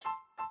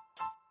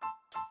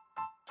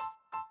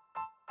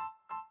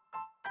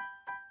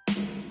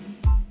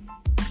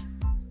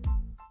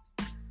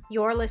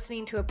You're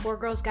listening to A Poor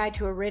Girl's Guide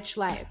to a Rich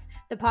Life,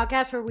 the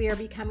podcast where we are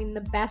becoming the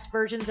best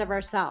versions of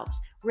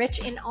ourselves, rich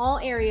in all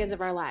areas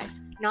of our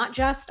lives, not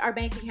just our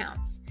bank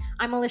accounts.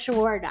 I'm Alicia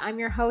Ward. I'm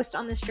your host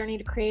on this journey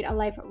to create a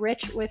life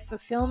rich with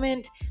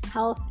fulfillment,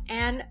 health,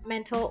 and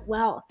mental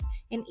wealth.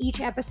 In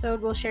each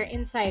episode, we'll share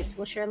insights,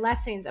 we'll share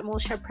lessons, and we'll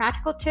share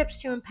practical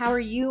tips to empower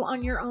you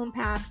on your own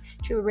path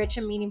to a rich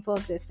and meaningful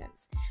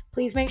existence.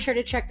 Please make sure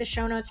to check the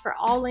show notes for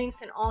all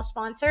links and all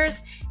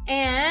sponsors,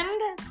 and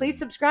please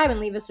subscribe and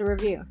leave us a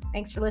review.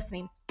 Thanks for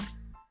listening.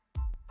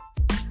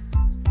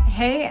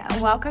 Hey,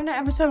 welcome to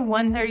episode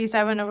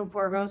 137 of A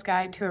Poor Girl's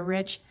Guide to a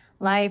Rich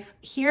Life.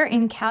 Here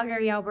in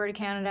Calgary, Alberta,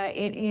 Canada,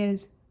 it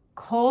is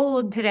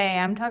cold today.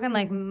 I'm talking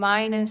like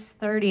minus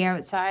 30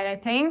 outside, I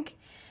think.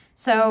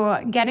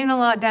 So getting a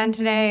lot done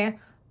today,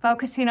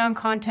 focusing on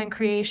content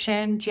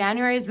creation.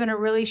 January has been a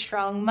really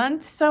strong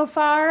month so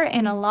far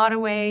in a lot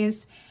of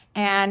ways.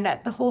 And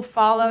the whole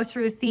follow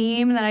through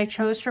theme that I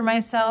chose for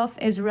myself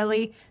is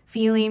really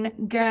feeling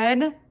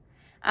good.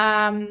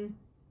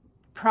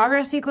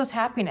 Progress equals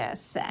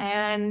happiness.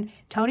 And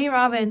Tony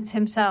Robbins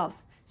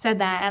himself said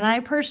that. And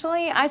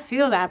I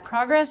feel that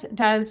progress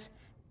does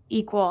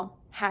equal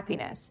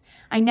happiness.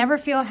 I never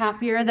feel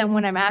happier than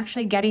when I'm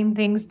actually getting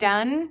things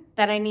done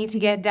that I need to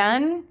get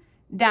done.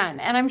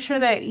 And I'm sure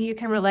that you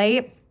can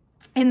relate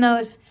in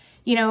those,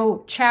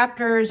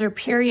 chapters or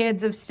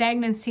periods of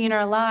stagnancy in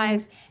our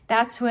lives.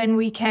 That's when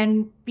we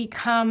can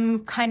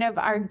become kind of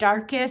our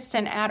darkest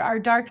and at our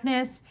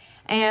darkness.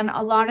 And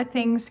a lot of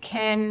things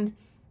can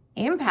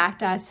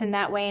impact us in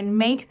that way and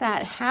make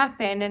that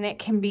happen. And it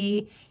can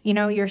be,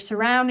 your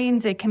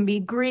surroundings, it can be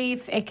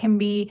grief, it can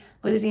be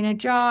losing a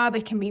job,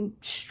 it can be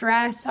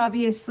stress,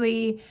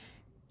 obviously,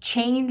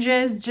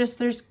 changes,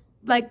 there's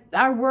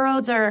our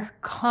worlds are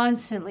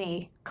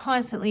constantly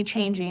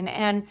changing,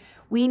 and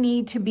we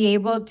need to be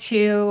able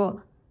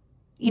to,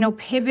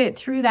 pivot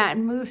through that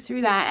and move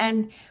through that.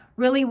 And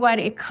really what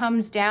it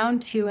comes down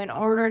to in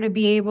order to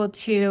be able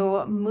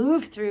to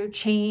move through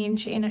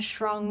change in a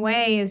strong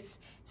way is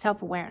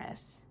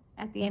self-awareness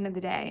at the end of the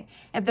day.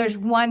 If there's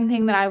one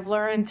thing that I've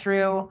learned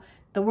through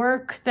the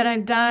work that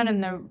I've done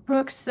and the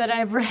books that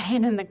I've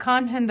read and the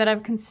content that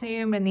I've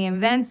consumed and the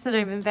events that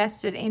I've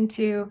invested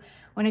into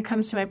when it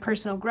comes to my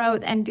personal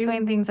growth and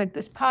doing things like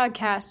this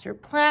podcast or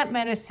plant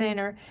medicine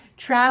or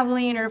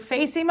traveling or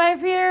facing my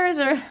fears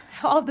or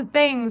all the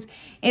things,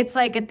 it's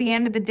like at the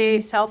end of the day,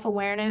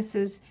 self-awareness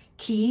is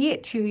key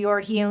to your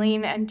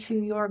healing and to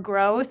your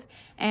growth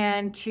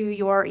and to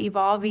your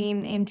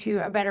evolving into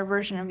a better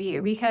version of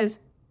you, because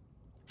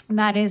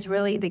that is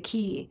really the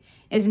key,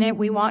 isn't it?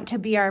 We want to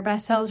be our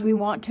best selves. We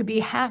want to be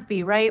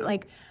happy, right?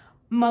 Like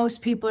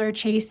most people are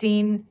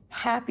chasing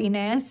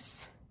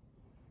happiness,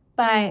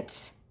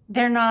 but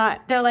they're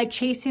like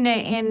chasing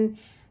it in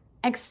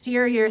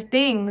exterior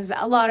things.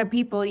 A lot of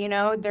people,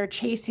 they're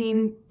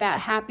chasing that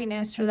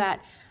happiness or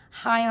that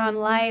high on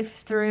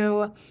life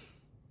through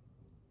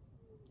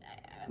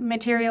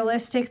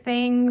materialistic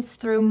things,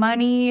 through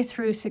money,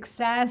 through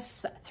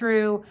success,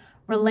 through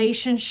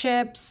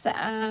relationships,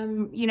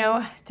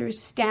 through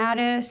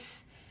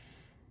status,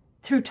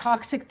 through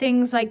toxic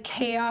things like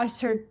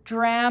chaos or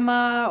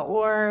drama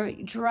or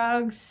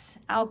drugs,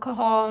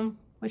 alcohol,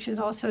 which is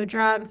also a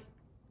drug.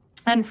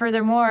 And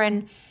furthermore,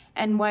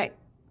 and what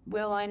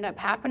will end up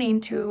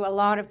happening to a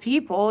lot of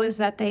people is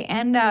that they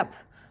end up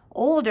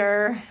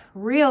older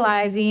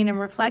realizing and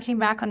reflecting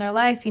back on their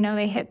life,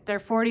 they hit their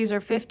 40s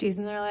or 50s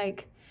and they're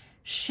like,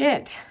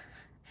 shit,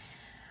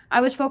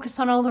 I was focused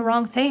on all the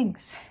wrong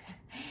things.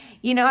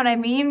 You know what I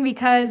mean?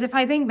 Because if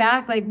I think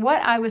back, like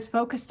what I was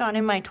focused on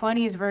in my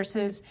 20s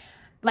versus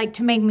like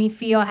to make me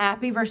feel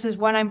happy versus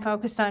what I'm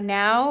focused on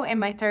now in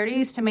my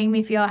 30s to make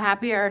me feel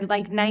happy are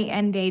like night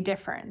and day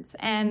difference.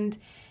 And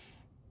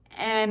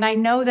I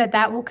know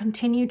that will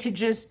continue to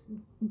just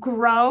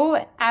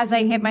grow as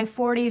I hit my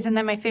 40s and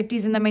then my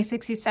 50s and then my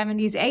 60s,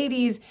 70s,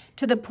 80s,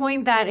 to the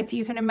point that if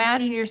you can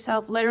imagine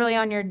yourself literally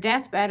on your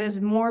deathbed,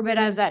 as morbid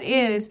as that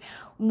is,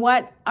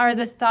 what are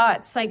the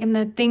thoughts like and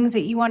the things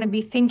that you want to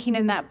be thinking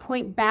in that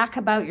point back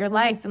about your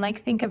life? And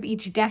like think of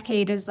each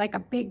decade as like a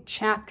big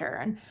chapter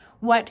and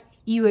what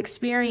you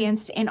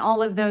experienced in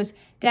all of those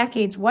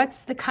decades.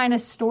 What's the kind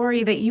of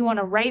story that you want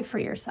to write for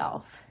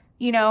yourself?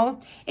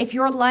 If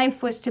your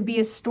life was to be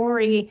a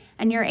story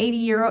and you're 80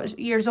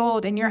 years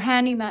old and you're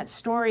handing that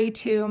story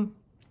to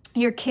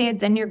your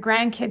kids and your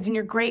grandkids and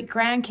your great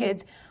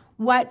grandkids,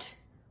 what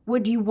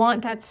would you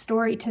want that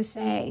story to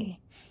say?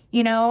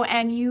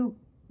 And you,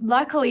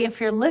 luckily,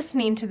 if you're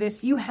listening to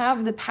this, you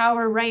have the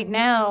power right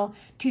now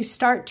to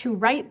start to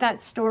write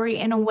that story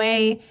in a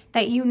way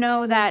that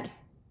that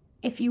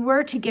if you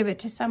were to give it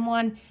to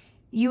someone,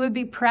 you would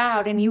be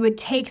proud and you would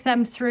take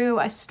them through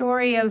a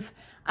story of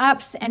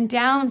ups and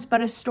downs, but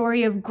a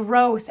story of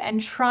growth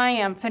and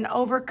triumph and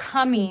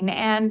overcoming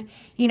and,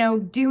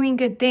 doing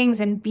good things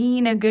and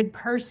being a good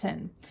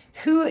person.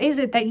 Who is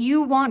it that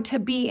you want to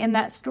be in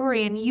that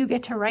story? And you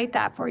get to write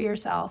that for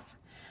yourself.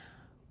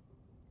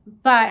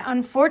 But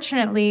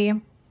unfortunately,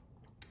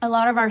 a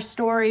lot of our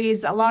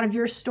stories, a lot of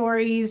your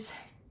stories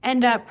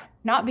end up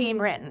not being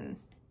written.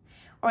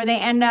 or they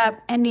end up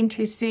ending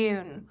too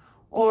soon,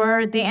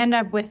 or they end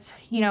up with,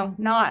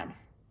 not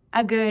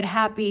a good,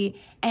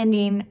 happy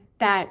ending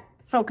that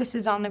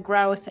focuses on the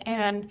growth.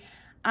 And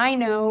I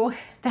know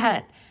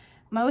that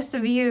most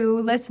of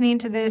you listening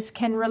to this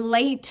can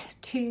relate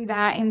to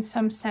that in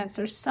some sense.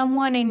 There's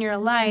someone in your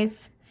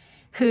life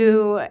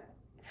who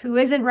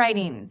isn't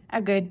writing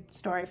a good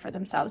story for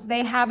themselves.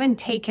 They haven't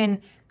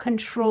taken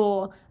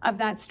control of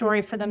that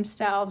story for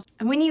themselves.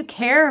 And when you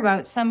care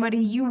about somebody,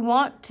 you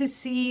want to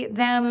see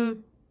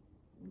them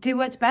do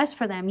what's best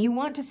for them. You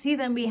want to see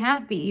them be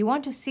happy. You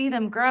want to see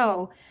them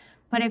grow.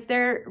 But if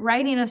they're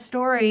writing a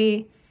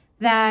story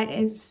that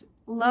is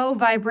low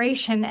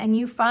vibration and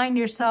you find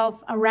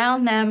yourself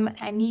around them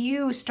and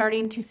you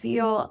starting to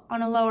feel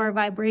on a lower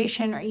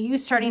vibration, or you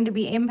starting to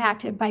be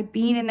impacted by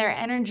being in their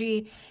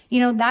energy,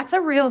 that's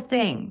a real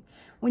thing.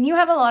 When you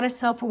have a lot of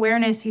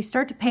self-awareness, you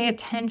start to pay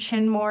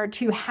attention more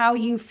to how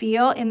you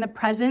feel in the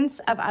presence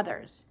of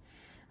others.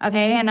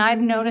 Okay. And I've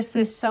noticed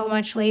this so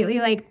much lately.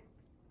 Like,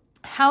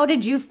 how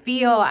did you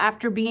feel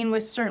after being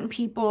with certain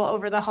people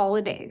over the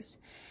holidays?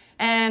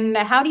 And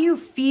how do you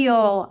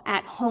feel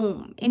at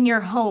home, in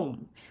your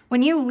home?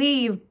 When you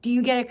leave, do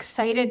you get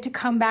excited to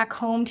come back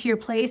home to your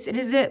place?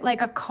 Is it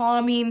like a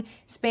calming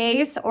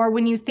space? Or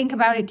when you think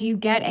about it, do you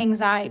get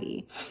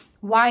anxiety?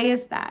 Why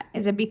is that?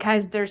 Is it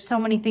because there's so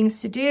many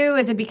things to do?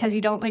 Is it because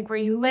you don't like where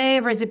you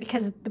live? Or is it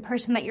because the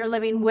person that you're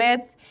living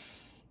with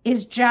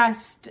is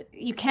just,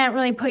 you can't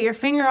really put your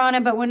finger on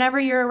it, but whenever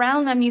you're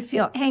around them, you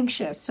feel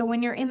anxious. So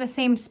when you're in the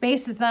same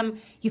space as them,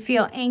 you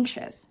feel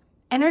anxious.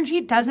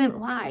 Energy doesn't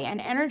lie, and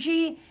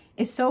energy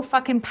is so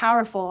fucking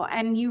powerful,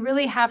 and you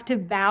really have to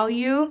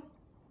value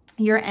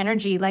your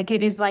energy.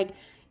 It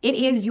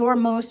is your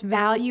most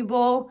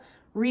valuable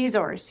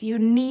resource. You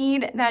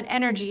need that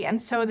energy.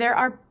 And so there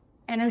are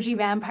energy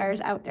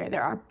vampires out there.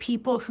 There are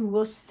people who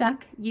will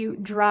suck you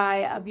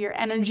dry of your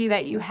energy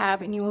that you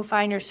have, and you will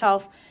find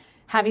yourself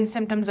having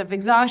symptoms of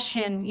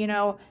exhaustion,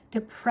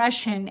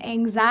 depression,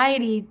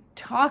 anxiety,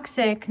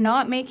 toxic,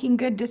 not making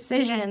good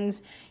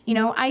decisions,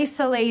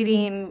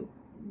 isolating,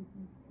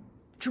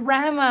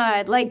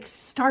 drama,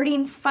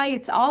 starting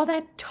fights, all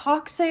that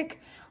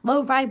toxic,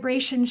 low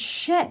vibration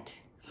shit.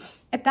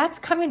 If that's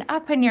coming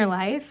up in your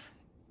life,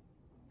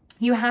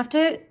 you have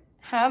to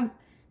have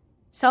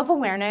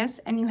self-awareness,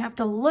 and you have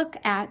to look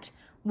at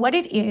what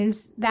it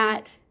is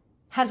that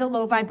has a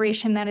low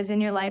vibration that is in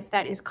your life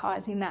that is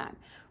causing that,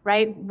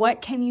 right?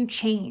 What can you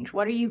change?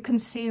 What are you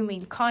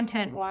consuming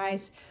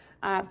content-wise?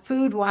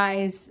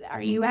 Food-wise?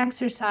 Are you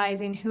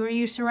exercising? Who are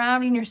you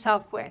surrounding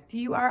yourself with?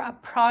 You are a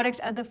product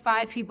of the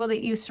 5 people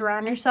that you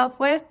surround yourself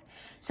with.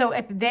 So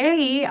if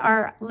they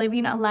are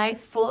living a life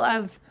full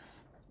of,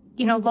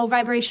 low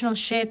vibrational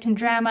shit and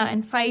drama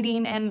and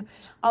fighting and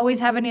always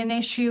having an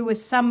issue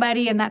with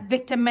somebody and that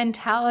victim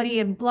mentality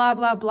and blah,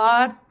 blah,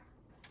 blah,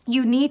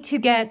 you need to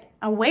get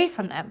away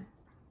from them.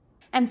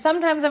 And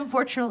sometimes,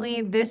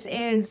 unfortunately, this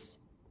is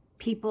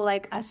people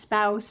like a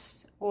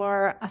spouse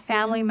or a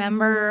family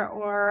member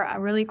or a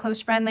really close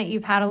friend that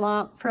you've had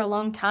for a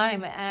long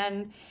time.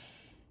 And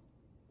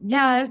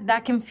yeah,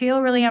 that can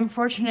feel really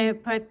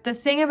unfortunate. But the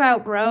thing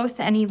about growth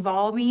and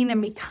evolving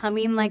and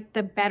becoming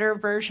the better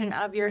version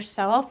of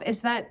yourself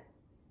is that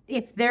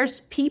if there's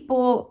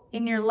people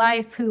in your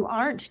life who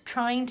aren't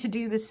trying to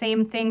do the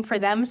same thing for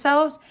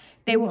themselves,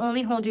 they will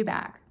only hold you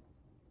back.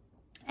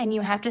 And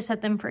you have to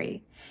set them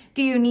free.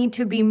 Do you need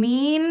to be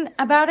mean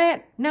about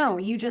it? No,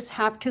 you just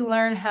have to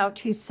learn how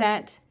to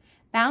set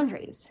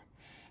boundaries.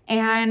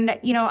 And,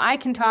 I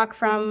can talk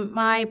from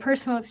my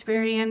personal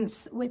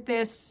experience with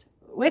this,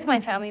 with my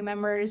family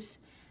members.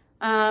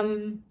 My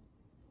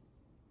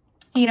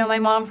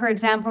mom, for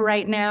example,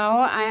 right now,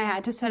 I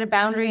had to set a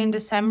boundary in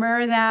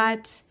December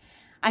that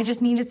I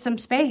just needed some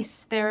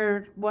space.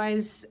 There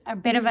was a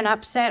bit of an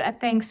upset at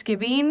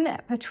Thanksgiving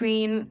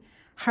between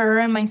her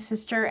and my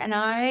sister and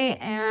I,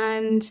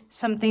 and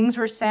some things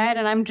were said,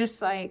 and I'm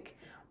just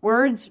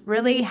words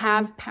really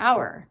have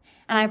power,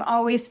 and I've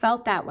always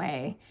felt that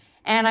way.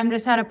 And I'm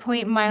just at a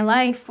point in my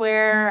life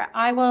where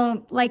I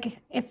won't,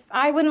 if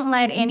I wouldn't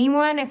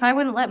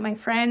let my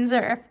friends,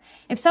 or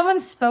if someone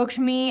spoke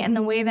to me in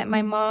the way that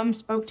my mom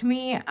spoke to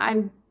me,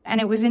 and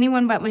it was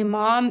anyone but my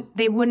mom,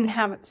 they wouldn't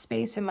have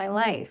space in my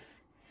life.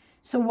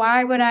 So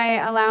why would I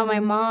allow my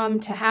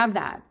mom to have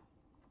that?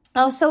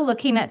 Also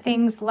looking at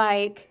things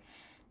like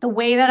the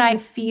way that I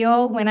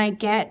feel when I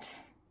get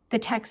a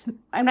text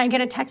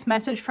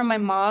message from my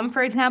mom,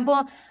 for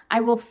example,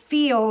 I will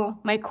feel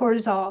my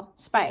cortisol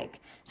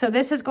spike. So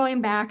this is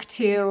going back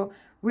to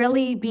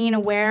really being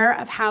aware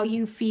of how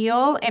you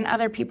feel in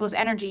other people's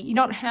energy. You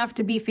don't have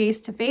to be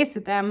face to face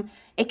with them.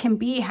 It can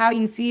be how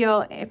you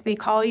feel if they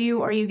call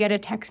you or you get a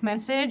text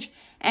message.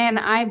 And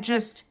I've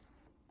just,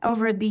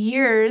 over the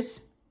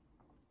years,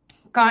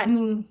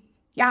 gotten,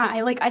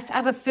 I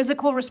have a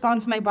physical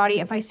response in my body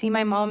if I see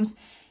mom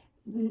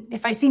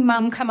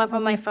come up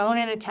on my phone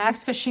in a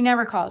text, because she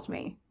never calls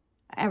me,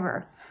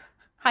 ever.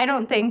 I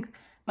don't think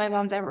my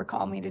mom's ever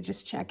called me to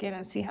just check in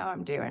and see how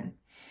I'm doing.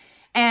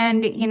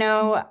 And,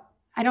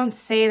 I don't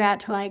say that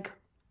to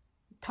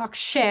talk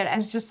shit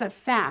as just a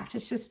fact.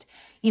 It's just,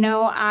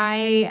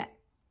 I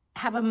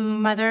have a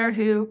mother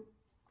who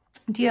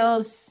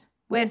deals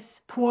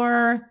with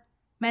poor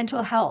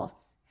mental health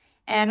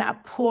and a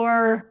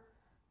poor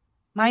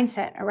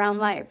mindset around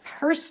life.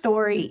 Her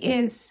story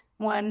is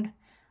one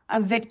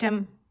of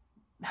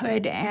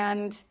victimhood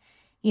and,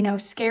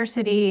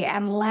 scarcity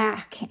and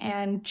lack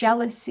and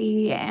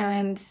jealousy,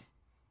 and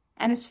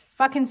it's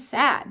fucking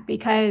sad,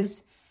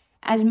 because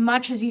as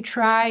much as you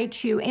try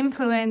to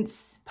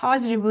influence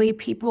positively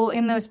people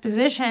in those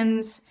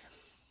positions,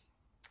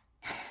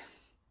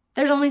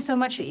 there's only so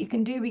much that you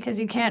can do, because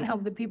you can't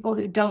help the people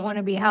who don't want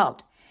to be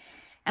helped.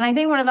 And I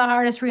think one of the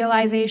hardest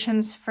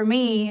realizations for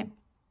me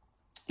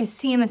is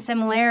seeing the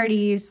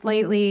similarities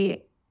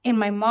lately in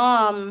my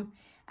mom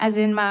as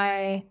in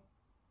my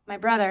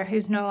brother,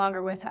 who's no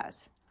longer with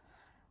us.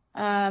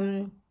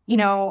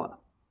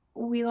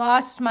 We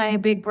lost my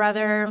big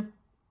brother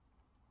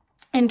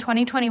in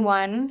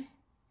 2021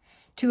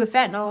 to a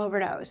fentanyl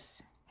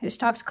overdose. His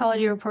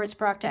toxicology reports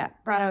brought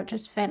out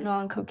just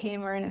fentanyl and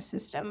cocaine were in his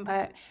system,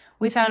 but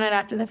we found out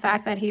after the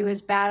fact that he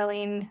was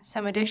battling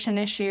some addiction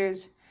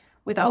issues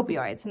with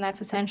opioids, and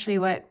that's essentially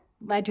what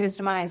led to his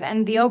demise.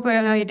 And the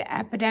opioid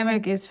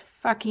epidemic is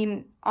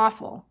fucking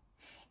awful.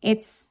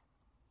 It's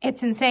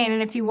insane.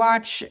 And if you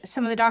watch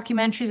some of the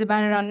documentaries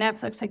about it on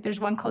Netflix, like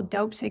there's one called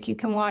Dope Sick you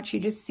can watch, you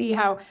just see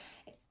how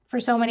for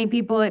so many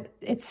people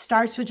it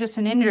starts with just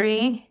an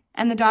injury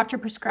and the doctor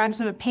prescribes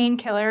them a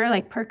painkiller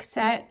like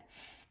Percocet,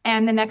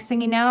 and the next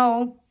thing you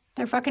know,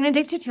 they're fucking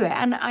addicted to it.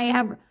 And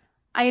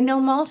I know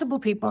multiple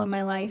people in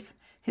my life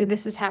who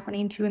this is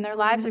happening to, and their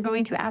lives are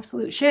going to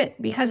absolute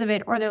shit because of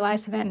it, or their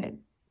lives have ended.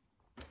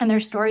 And their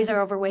stories are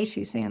over way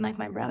too soon, like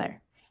my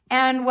brother.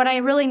 And what I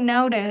really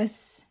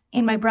notice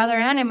in my brother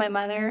and in my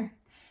mother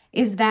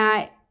is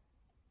that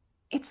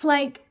it's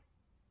like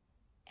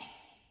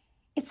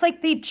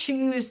they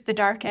choose the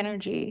dark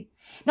energy.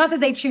 Not that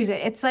they choose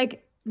it. It's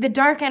like the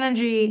dark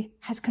energy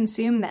has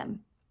consumed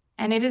them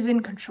and it is in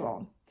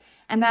control.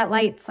 And that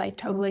light's like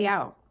totally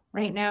out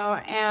right now.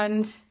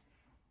 And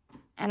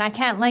I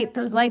can't light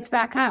those lights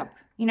back up.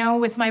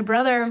 With my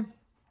brother,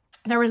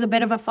 there was a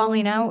bit of a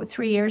falling out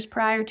 3 years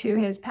prior to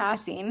his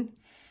passing.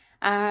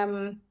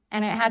 And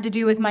it had to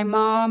do with my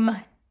mom.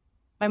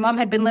 My mom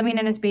had been living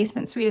in his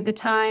basement suite at the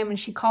time, and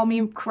she called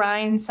me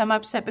crying, some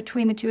upset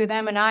between the two of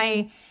them. And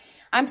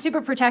I'm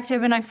super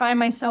protective, and I find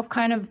myself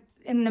kind of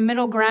in the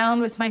middle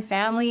ground with my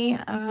family.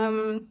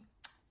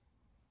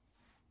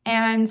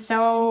 And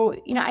so,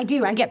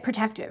 I get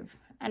protective.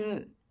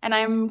 And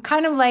I'm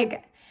kind of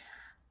like,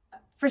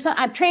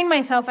 I've trained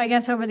myself, I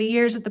guess, over the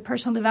years with the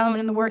personal development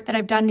and the work that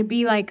I've done to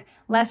be like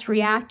less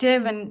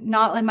reactive and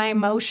not let my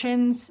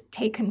emotions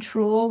take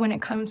control when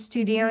it comes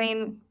to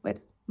dealing with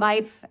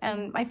life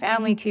and my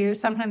family too.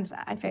 Sometimes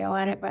I fail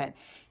at it, but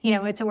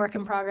it's a work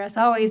in progress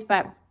always.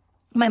 But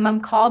my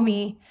mom called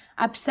me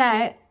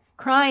upset,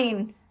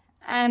 crying,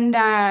 and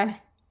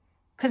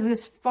because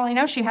this falling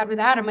out she had with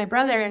Adam, my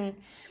brother, and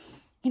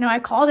I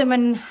called him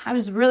and I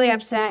was really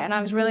upset and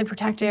I was really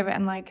protective,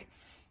 and like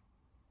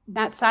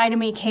that side of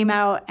me came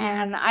out,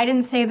 and I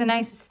didn't say the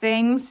nicest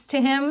things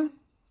to him.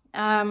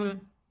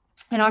 And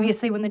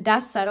obviously when the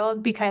dust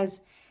settled,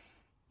 because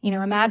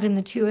imagine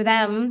the two of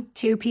them,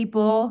 two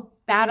people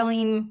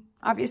battling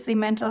obviously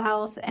mental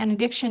health and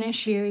addiction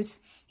issues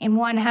in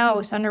one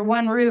house under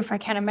one roof. I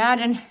can't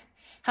imagine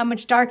how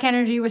much dark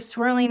energy was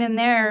swirling in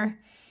there.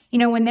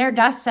 When their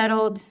dust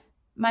settled,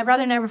 my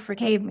brother never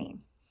forgave me.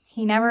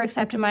 He never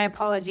accepted my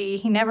apology.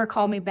 He never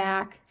called me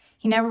back.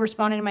 He never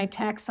responded to my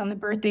texts on the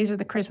birthdays or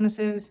the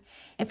Christmases.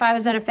 If I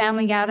was at a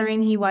family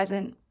gathering, he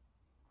wasn't.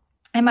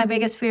 And my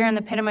biggest fear in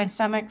the pit of my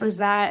stomach was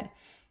that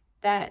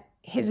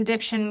his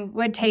addiction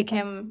would take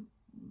him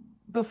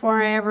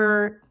before I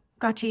ever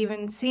got to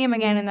even see him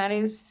again. And that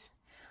is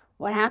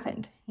what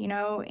happened.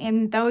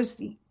 In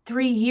those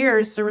 3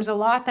 years, there was a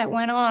lot that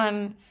went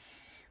on.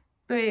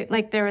 But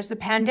like there was the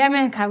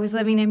pandemic, I was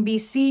living in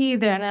BC,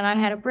 then I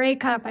had a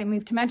breakup, I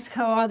moved to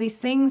Mexico, all these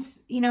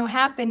things,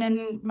 happened.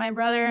 And my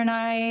brother and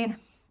I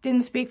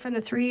didn't speak for the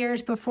 3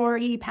 years before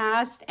he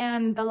passed.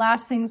 And the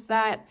last things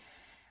that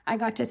I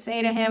got to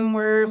say to him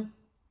were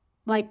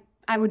like,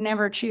 I would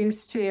never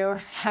choose to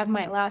have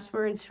my last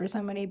words for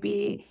somebody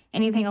be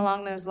anything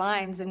along those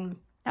lines. And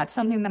that's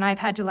something that I've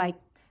had to like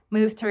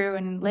move through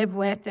and live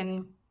with.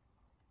 And,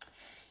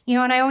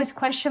 and I always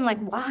question like,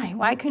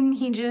 why couldn't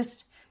he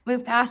just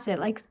move past it?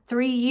 Like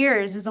 3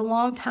 years is a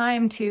long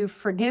time to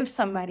forgive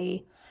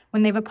somebody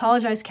when they've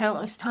apologized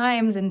countless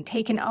times and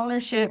taken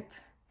ownership.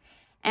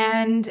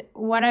 And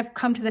what I've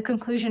come to the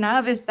conclusion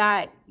of is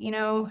that,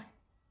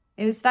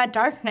 is that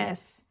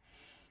darkness.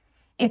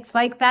 It's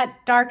like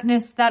that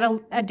darkness that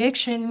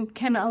addiction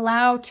can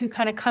allow to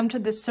kind of come to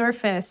the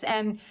surface.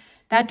 And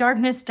that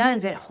darkness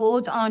does, it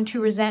holds on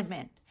to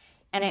resentment.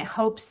 And it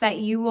hopes that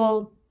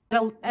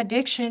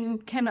addiction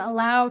can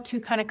allow to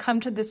kind of come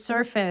to the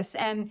surface.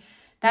 And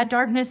that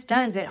darkness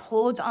does, it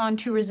holds on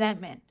to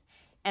resentment.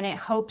 And it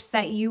hopes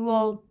that you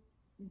will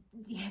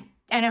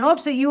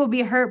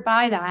be hurt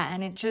by that.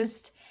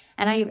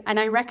 And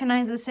I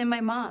recognize this in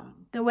my mom.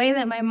 the way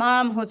that my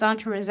mom holds on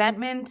to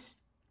resentment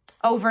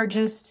over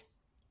just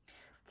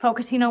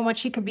focusing on what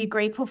she could be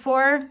grateful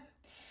for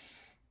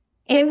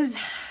is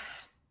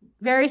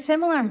very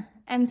similar.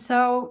 And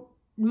so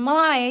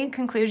my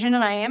conclusion,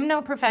 and I am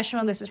no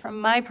professional, this is from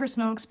my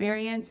personal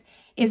experience,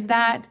 is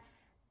that,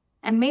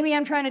 and maybe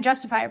I'm trying to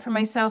justify it for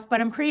myself,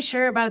 but I'm pretty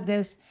sure about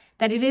this,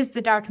 that it is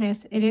the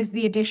darkness, it is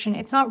the addiction.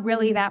 It's not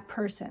really that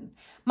person.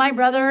 My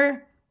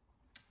brother,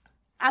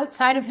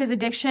 outside of his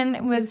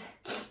addiction, was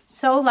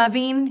so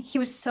loving. He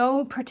was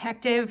so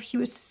protective. He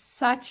was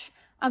such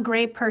a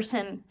great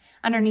person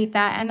underneath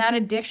that. And that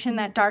addiction,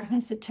 that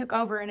darkness, it took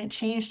over and it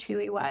changed who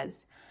he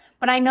was.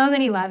 But I know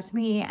that he loves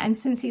me. And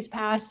since he's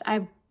passed,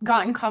 I've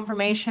gotten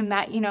confirmation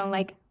that,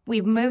 like,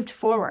 we've moved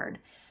forward.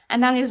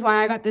 And that is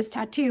why I got this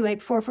tattoo,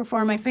 like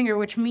 444 on my finger,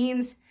 which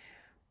means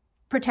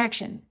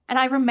protection. And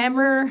I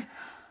remember,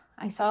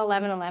 I saw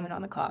 11:11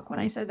 on the clock when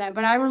I said that,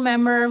 but I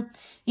remember,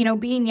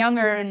 being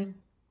younger, and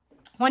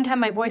one time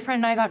my boyfriend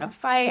and I got in a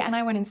fight, and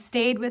I went and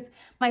stayed with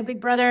my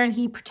big brother, and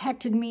he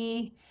protected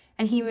me,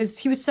 and he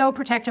was so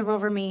protective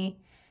over me.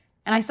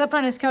 And I slept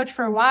on his couch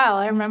for a while,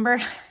 I remember.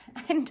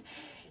 And,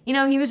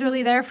 he was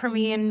really there for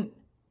me.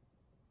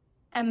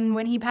 And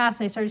when he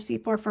passed, I started to see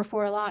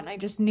 444 a lot, and I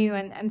just knew.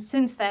 And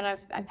since then,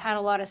 I've had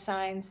a lot of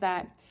signs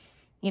that,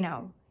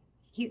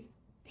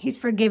 he's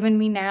forgiven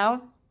me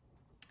now,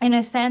 in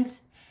a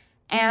sense.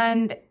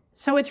 And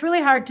so it's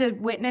really hard to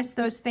witness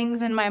those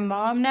things in my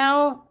mom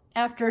now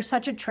after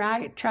such a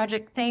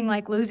tragic thing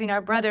like losing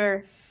our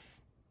brother.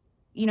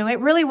 It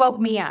really woke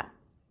me up.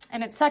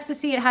 And it sucks to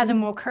see it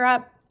hasn't woke her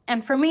up.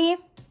 And for me,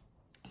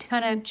 to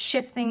kind of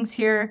shift things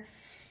here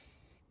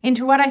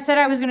into what I said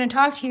I was going to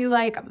talk to you,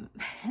 like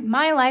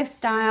my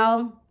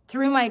lifestyle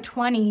through my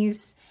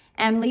 20s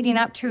and leading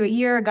up to a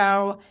year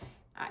ago,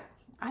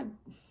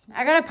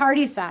 I got a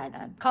party side.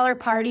 I call her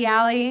Party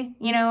Alley.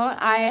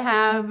 I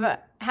have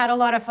had a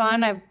lot of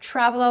fun. I've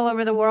traveled all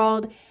over the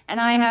world, and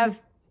I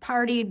have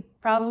partied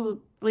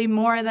probably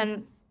more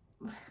than,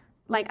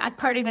 I've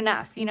partied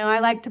enough. I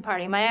like to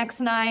party. My ex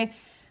and I,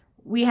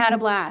 we had a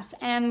blast.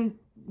 And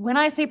when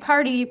I say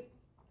party,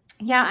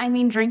 yeah, I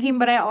mean drinking,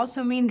 but I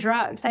also mean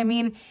drugs. I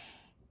mean,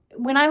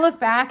 when I look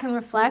back and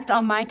reflect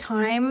on my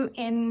time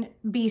in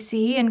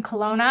BC and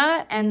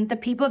Kelowna and the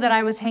people that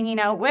I was hanging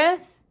out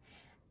with,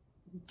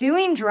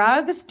 doing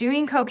drugs,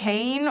 doing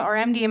cocaine or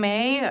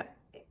MDMA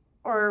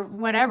or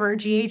whatever,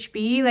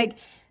 GHB,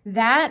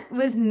 that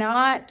was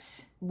not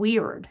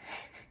weird.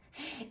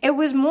 It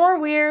was more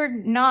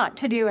weird not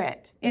to do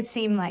it, it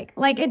seemed like.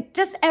 It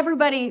just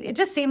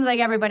seems like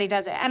everybody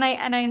does it. And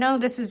I know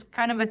this is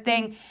kind of a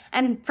thing.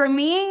 And for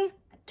me,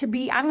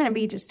 I'm going to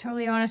be just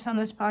totally honest on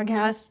this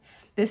podcast.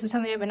 This is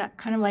something I've been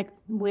kind of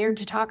weird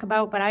to talk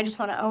about, but I just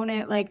want to own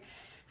it.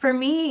 For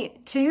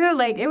me too,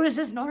 it was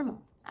just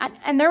normal.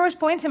 And there was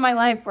points in my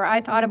life where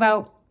I thought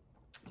about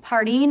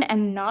partying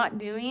and not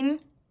doing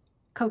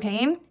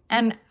cocaine.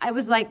 And I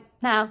was like,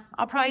 nah,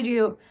 I'll probably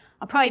do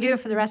it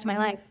for the rest of my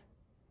life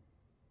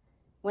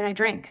when I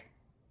drink.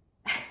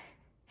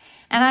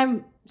 And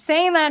I'm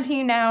saying that to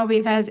you now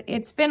because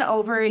it's been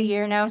over a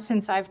year now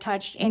since I've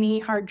touched any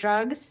hard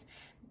drugs.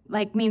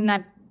 Meaning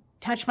I've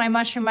touched my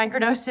mushroom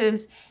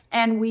microdoses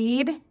and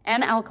weed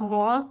and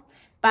alcohol,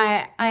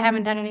 but I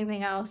haven't done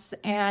anything else.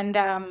 And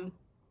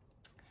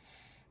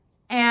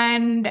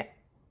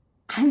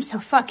I'm so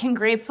fucking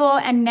grateful.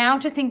 And now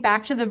to think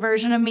back to the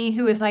version of me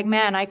who was like,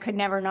 man, I could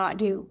never not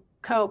do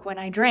Coke when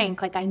I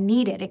drank. I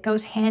need it. It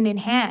goes hand in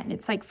hand.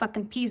 It's like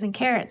fucking peas and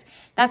carrots.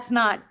 That's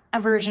not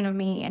a version of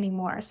me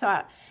anymore.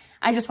 So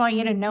I just want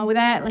you to know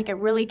that it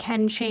really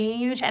can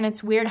change. And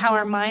it's weird how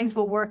our minds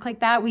will work like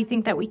that. We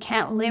think that we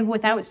can't live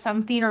without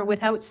something or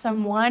without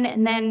someone.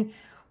 And then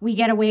we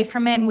get away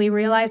from it and we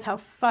realize how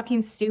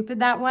fucking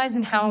stupid that was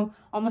and how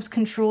almost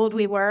controlled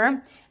we were.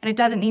 And it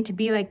doesn't need to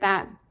be like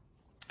that.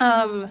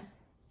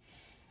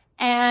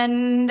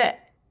 And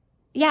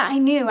yeah, I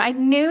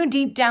knew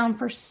deep down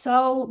for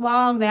so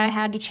long that I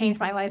had to change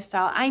my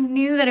lifestyle. I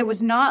knew that it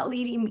was not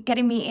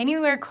getting me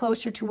anywhere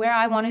closer to where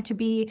I wanted to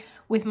be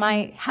with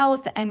my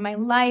health and my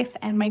life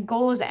and my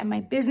goals and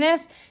my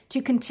business,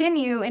 to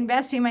continue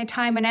investing my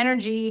time and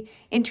energy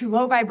into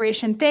low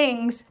vibration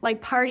things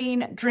like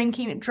partying,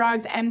 drinking,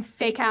 drugs, and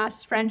fake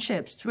ass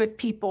friendships with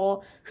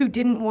people who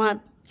didn't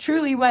want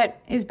truly what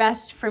is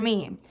best for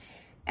me.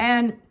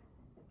 And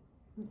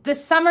the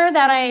summer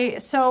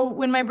so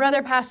when my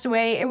brother passed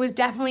away, it was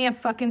definitely a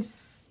fucking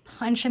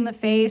punch in the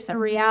face, a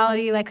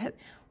reality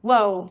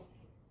whoa,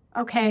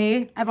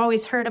 okay, I've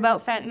always heard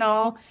about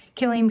fentanyl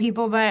killing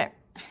people, but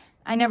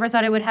I never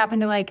thought it would happen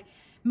to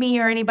me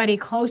or anybody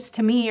close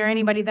to me or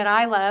anybody that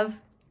I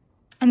love.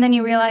 And then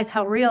you realize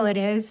how real it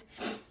is.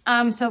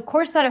 So of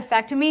course that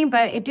affected me,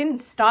 but it didn't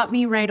stop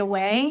me right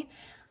away.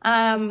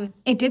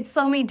 It did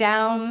slow me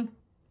down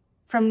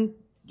from,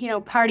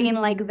 partying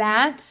like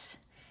that.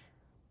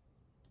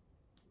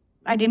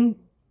 I didn't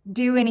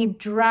do any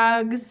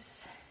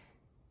drugs,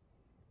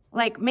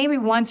 maybe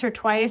once or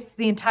twice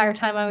the entire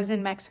time I was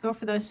in Mexico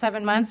for those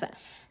 7 months.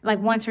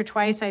 Once or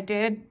twice I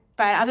did,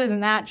 but other than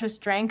that, just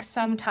drank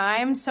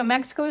sometimes. So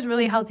Mexico was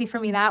really healthy for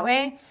me that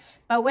way.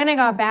 But when it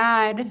got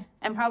bad,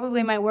 and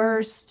probably my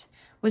worst,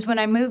 was when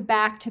I moved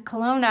back to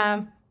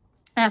Kelowna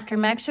after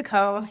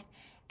Mexico,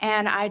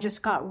 and I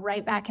just got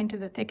right back into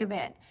the thick of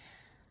it.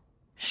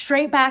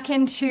 Straight back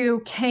into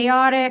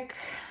chaotic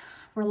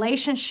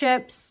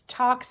relationships,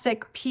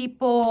 toxic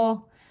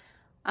people,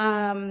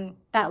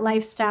 that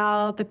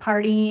lifestyle, the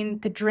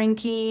partying, the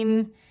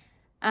drinking.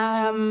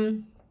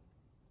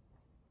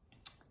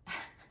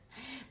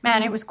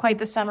 Man, it was quite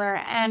the summer,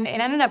 and it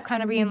ended up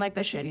kind of being like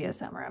the shittiest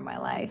summer of my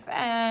life.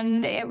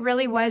 And it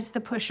really was the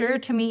pusher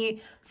to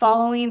me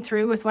following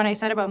through with what I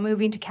said about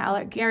moving to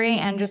Calgary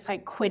and just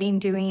like quitting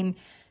doing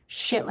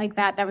shit like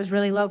that was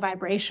really low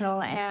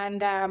vibrational.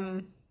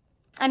 And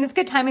it's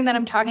good timing that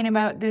I'm talking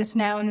about this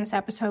now in this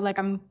episode. Like,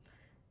 I'm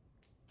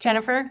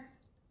Jennifer,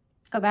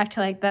 go back to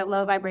like the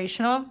low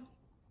vibrational.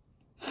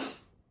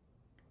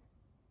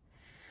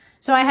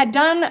 So I had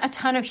done a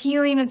ton of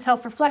healing and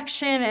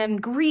self-reflection and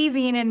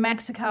grieving in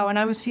Mexico, and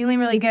I was feeling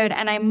really good.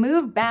 And I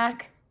moved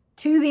back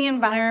to the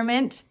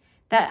environment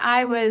that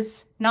I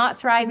was not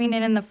thriving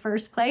in the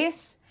first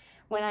place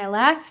when I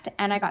left,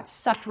 and I got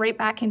sucked right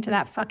back into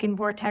that fucking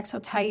vortex.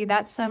 I'll tell you,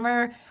 that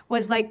summer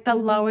was like the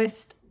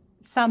lowest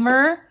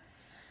summer.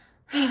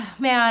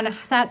 Man,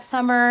 that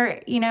summer,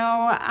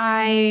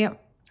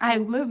 I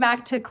moved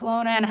back to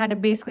Kelowna and had to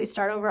basically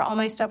start over. All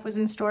my stuff was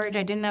in storage.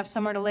 I didn't have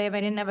somewhere to live.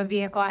 I didn't have a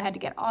vehicle. I had to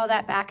get all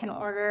that back in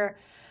order.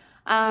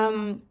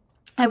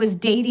 I was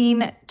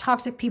dating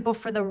toxic people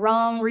for the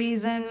wrong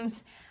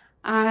reasons.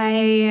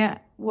 I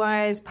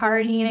was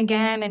partying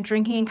again and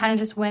drinking, and kind of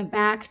just went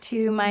back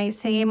to my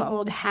same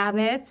old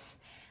habits.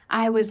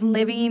 I was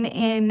living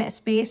in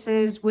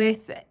spaces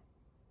with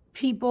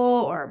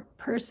people or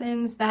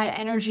persons that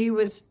energy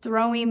was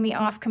throwing me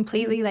off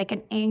completely, like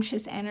an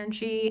anxious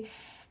energy.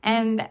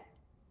 And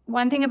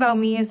one thing about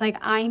me is like,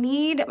 I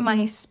need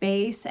my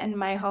space and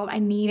my home. I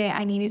need it.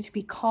 I need it to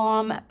be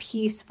calm,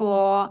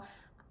 peaceful,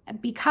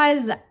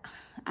 because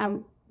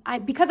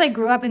I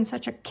grew up in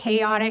such a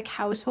chaotic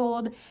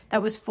household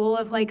that was full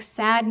of like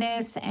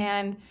sadness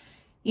and,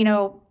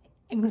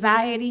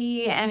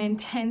 anxiety and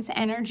intense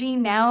energy.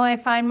 Now I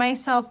find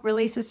myself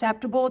really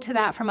susceptible to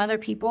that from other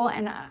people.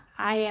 And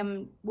I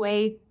am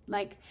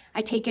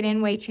I take it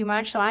in way too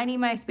much. So I need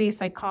my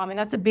space like calm. And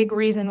that's a big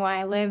reason why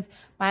I live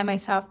by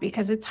myself,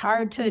 because it's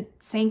hard to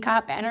sync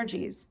up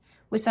energies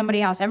with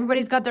somebody else.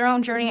 Everybody's got their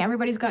own journey.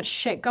 Everybody's got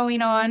shit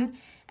going on.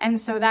 And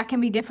so that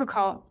can be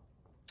difficult.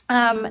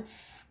 And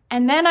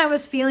then I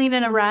was feeling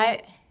in a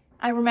rut,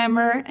 I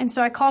remember. And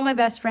so I called my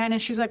best friend,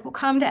 and she's like, well,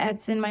 come to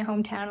Edson, my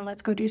hometown, and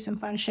let's go do some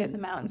fun shit in the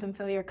mountains and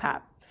fill your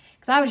cup.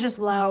 Because I was just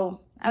low.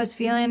 I was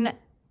feeling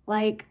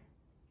like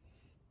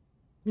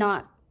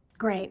not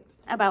great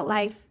about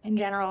life in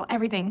general.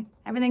 Everything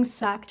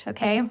sucked,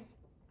 okay?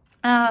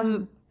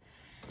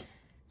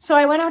 So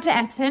I went out to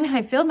Edson,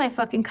 I filled my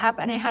fucking cup,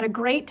 and I had a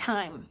great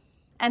time.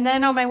 And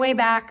then on my way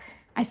back,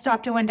 I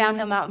stopped and went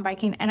downhill mountain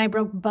biking, and I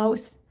broke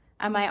both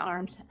of my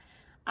arms.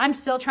 I'm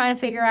still trying to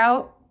figure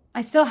out,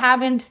 I still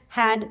haven't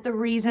had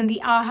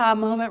the aha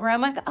moment where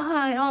I'm like, it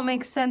all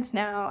makes sense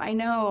now, I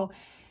know.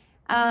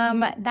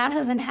 That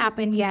hasn't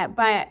happened yet,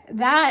 but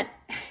that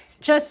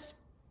just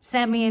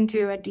sent me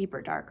into a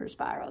deeper, darker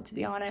spiral, to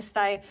be honest.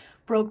 I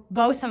broke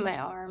both of my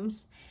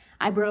arms.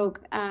 I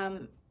broke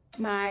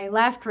my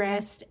left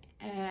wrist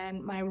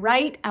and my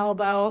right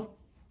elbow.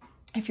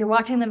 If you're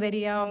watching the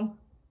video,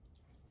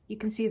 you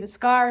can see the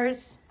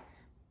scars.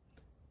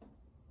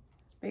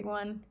 It's a big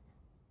one.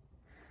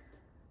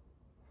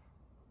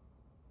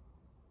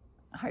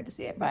 Hard to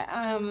see it, but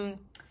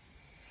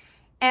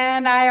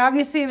and I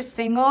obviously was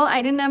single.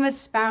 I didn't have a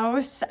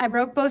spouse. I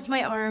broke both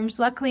my arms.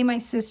 Luckily, my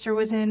sister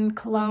was in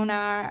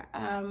Kelowna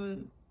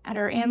at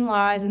her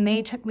in-laws, and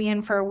they took me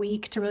in for a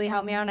week to really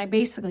help me out. And I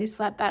basically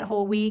slept that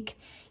whole week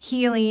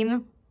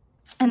healing.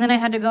 And then I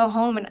had to go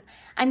home. And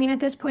I mean, at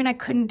this point, I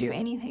couldn't do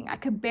anything. I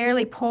could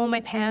barely pull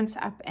my pants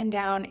up and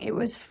down. It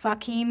was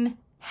fucking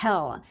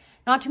hell.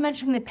 Not to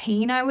mention the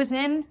pain I was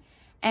in.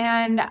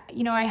 And,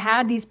 I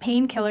had these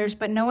painkillers,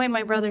 but knowing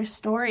my brother's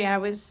story, I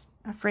was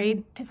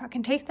afraid to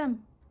fucking take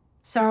them.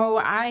 So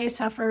I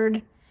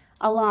suffered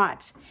a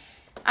lot.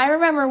 I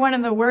remember one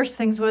of the worst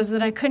things was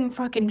that I couldn't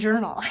fucking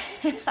journal.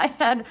 I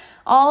had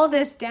all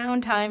this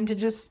downtime to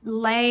just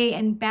lay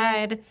in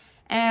bed,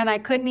 and I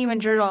couldn't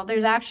even journal.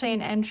 There's actually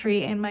an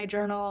entry in my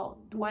journal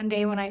one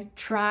day when I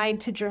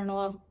tried to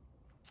journal,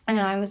 and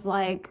I was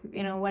like,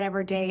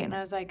 whatever day, and I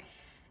was like,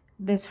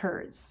 this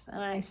hurts, and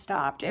I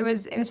stopped. It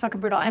was fucking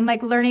brutal. And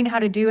like learning how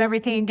to do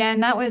everything again,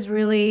 that was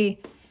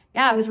really,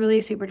 I was really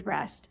super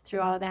depressed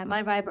through all of that.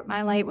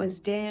 My light was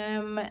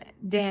dim.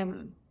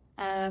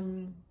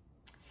 And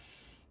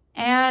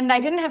I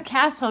didn't have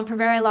cast on for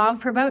very long,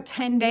 for about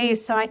 10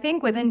 days. So I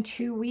think within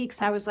 2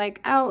 weeks, I was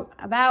like out,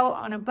 about,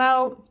 on a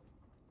boat.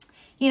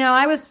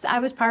 I was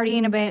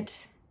partying a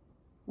bit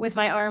with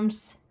my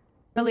arms,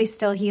 really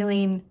still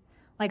healing,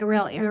 like a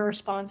real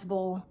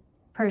irresponsible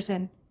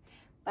person.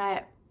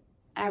 But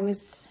I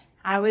was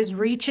I was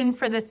reaching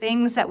for the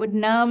things that would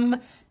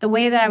numb the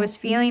way that I was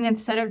feeling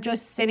instead of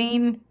just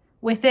sitting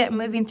with it,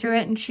 moving through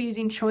it and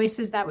choosing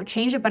choices that would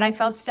change it. But I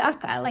felt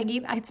stuck.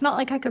 It's not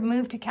like I could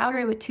move to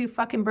Calgary with 2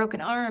 fucking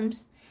broken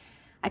arms.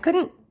 I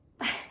couldn't.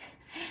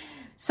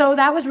 So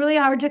that was really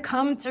hard to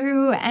come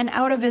through and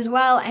out of as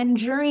well. And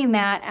during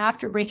that,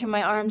 after breaking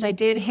my arms, I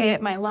did hit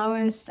my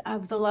lowest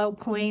of the low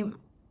point.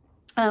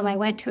 I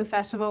went to a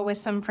festival with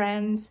some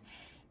friends,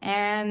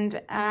 and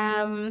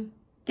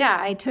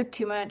I took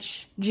too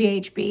much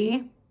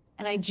GHB,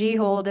 and I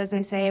G-holed, as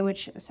they say,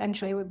 which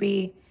essentially would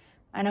be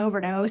an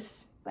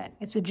overdose, but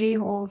it's a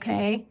G-hole,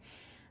 okay?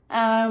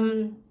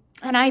 And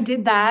I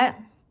did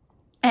that.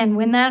 And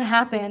when that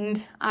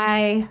happened,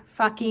 I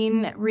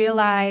fucking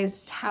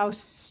realized how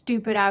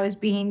stupid I was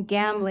being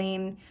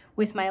gambling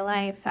with my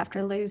life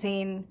after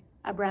losing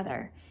a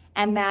brother.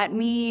 And that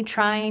me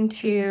trying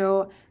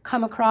to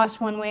come across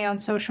one way on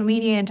social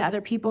media and to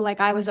other people like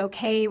I was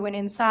okay, when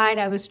inside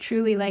I was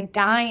truly like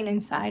dying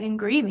inside and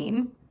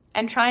grieving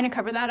and trying to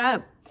cover that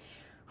up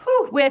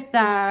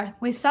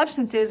with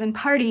substances and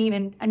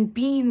partying and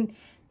being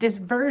this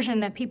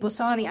version that people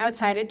saw on the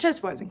outside. It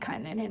just wasn't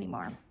cutting it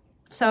anymore.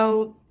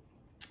 So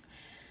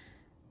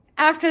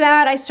after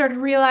that, I started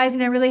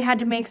realizing I really had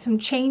to make some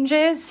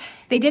changes.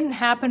 They didn't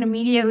happen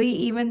immediately,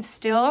 even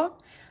still.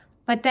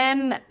 But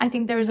then I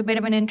think there was a bit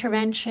of an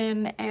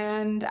intervention,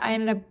 and I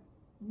ended up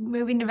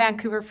moving to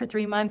Vancouver for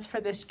 3 months for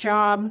this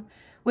job,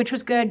 which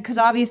was good because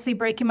obviously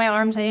breaking my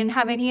arms, I didn't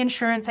have any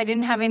insurance. I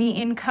didn't have any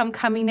income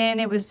coming in.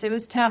 It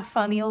was tough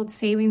on the old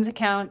savings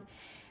account.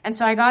 And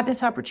so I got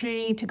this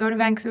opportunity to go to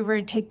Vancouver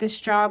and take this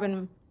job,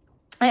 and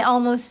I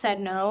almost said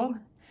no.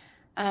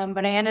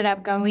 But I ended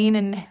up going,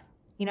 and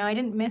I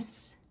didn't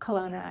miss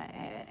Kelowna.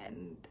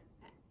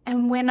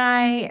 And when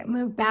I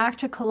moved back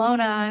to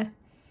Kelowna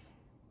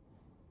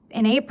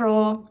in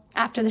April,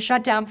 after the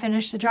shutdown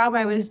finished the job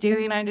I was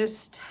doing, I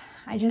just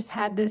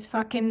had this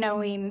fucking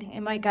knowing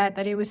in my gut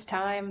that it was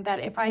time, that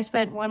if I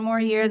spent one more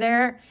year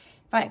there,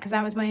 because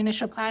that was my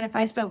initial plan, if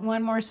I spent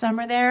one more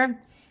summer there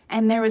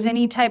and there was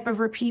any type of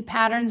repeat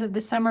patterns of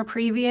the summer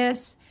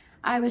previous,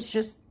 I was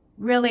just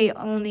really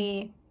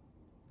only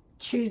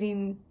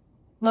choosing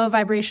low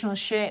vibrational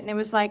shit. And it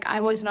was like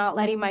I was not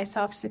letting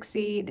myself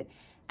succeed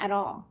at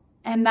all.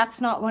 And that's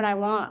not what I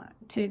want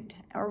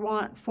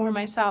for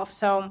myself.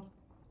 So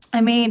I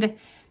made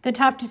the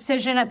tough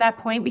decision at that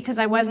point, because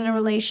I was in a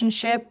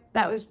relationship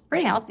that was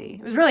pretty healthy.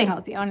 It was really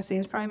healthy, honestly. It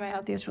was probably my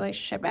healthiest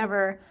relationship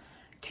ever,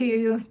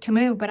 to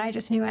move, but I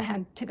just knew I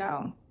had to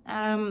go.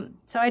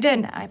 So I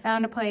did. I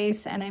found a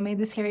place and I made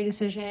the scary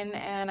decision,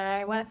 and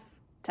I left,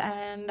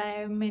 and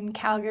I'm in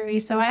Calgary.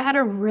 So I had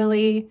a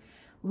really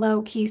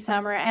low-key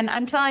summer, and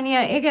I'm telling you,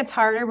 it gets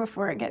harder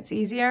before it gets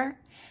easier.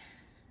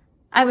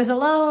 I was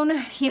alone,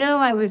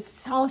 I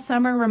was all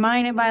summer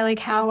reminded by like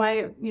how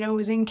I,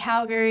 was in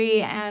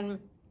Calgary and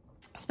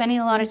spending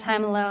a lot of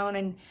time alone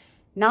and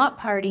not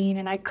partying.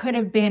 And I could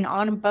have been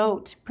on a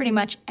boat pretty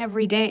much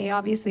every day.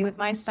 Obviously with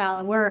my style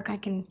of work,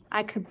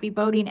 I could be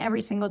boating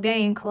every single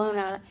day in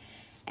Kelowna.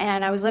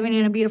 And I was living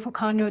in a beautiful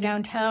condo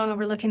downtown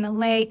overlooking the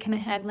lake. And I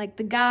had like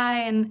the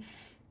guy and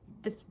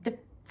the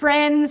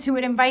friends who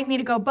would invite me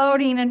to go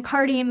boating and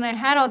partying. And I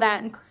had all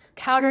that. And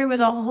Calgary was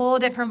a whole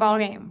different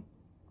ballgame.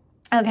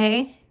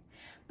 Okay,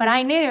 but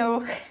I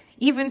knew,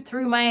 even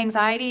through my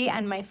anxiety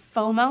and my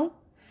FOMO,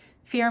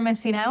 fear of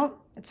missing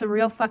out, it's a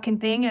real fucking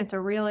thing, and it's a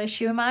real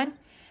issue of mine.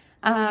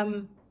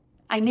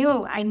 I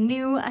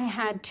knew I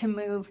had to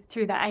move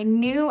through that. I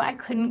knew I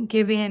couldn't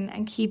give in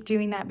and keep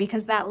doing that,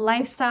 because that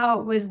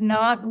lifestyle was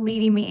not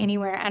leading me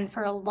anywhere. And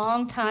for a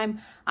long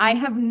time, I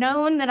have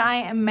known that I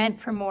am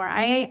meant for more.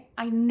 I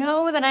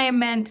know that I am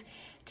meant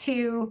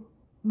to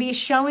be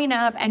showing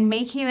up and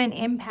making an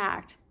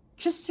impact.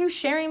 Just through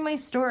sharing my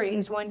story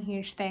is one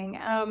huge thing.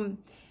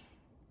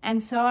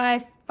 And so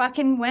I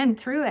fucking went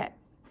through it.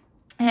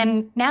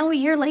 And now a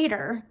year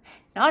later,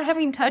 not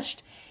having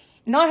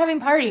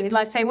partied,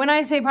 let's say, when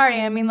I say party,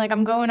 I mean like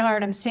I'm going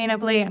hard, I'm staying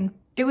up late, I'm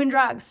doing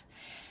drugs.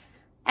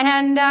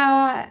 And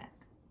that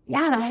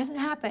hasn't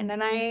happened.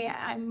 And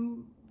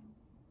I'm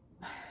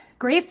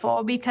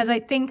grateful, because I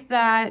think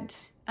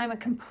that I'm a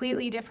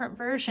completely different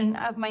version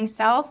of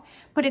myself,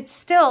 but it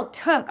still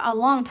took a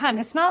long time.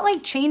 It's not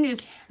like changes,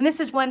 and this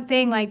is one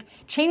thing, like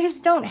changes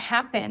don't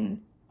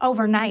happen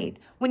overnight.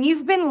 When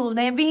you've been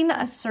living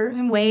a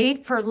certain way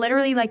for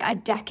literally like a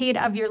decade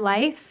of your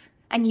life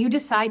and you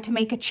decide to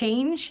make a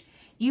change,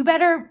 you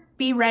better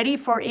be ready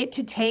for it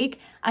to take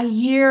a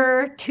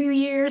year, 2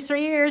 years,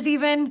 3 years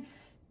even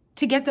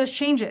to get those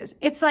changes.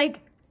 It's like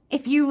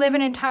if you live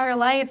an entire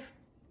life,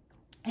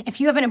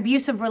 if you have an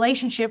abusive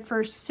relationship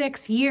for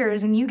 6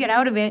 years and you get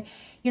out of it,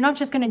 you're not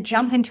just going to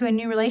jump into a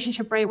new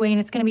relationship right away and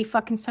it's going to be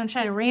fucking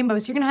sunshine and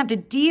rainbows. You're going to have to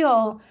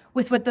deal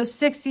with what those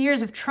 6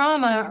 years of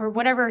trauma or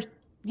whatever,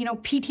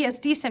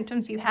 PTSD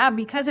symptoms you have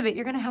because of it.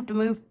 You're going to have to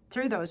move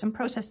through those and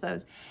process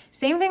those.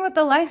 Same thing with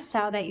the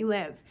lifestyle that you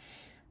live.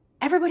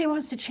 Everybody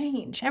wants to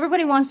change.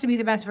 Everybody wants to be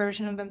the best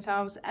version of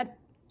themselves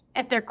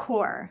at their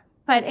core.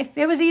 But if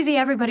it was easy,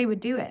 everybody would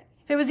do it.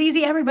 If it was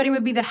easy, everybody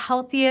would be the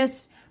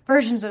healthiest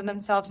versions of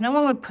themselves. No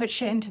one would put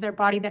shit into their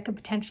body that could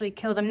potentially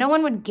kill them. No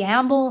one would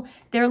gamble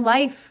their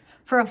life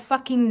for a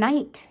fucking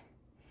night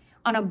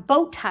on a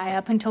boat tie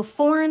up until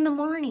 4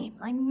 a.m.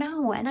 Like,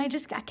 no. And I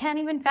can't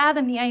even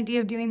fathom the idea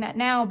of doing that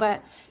now.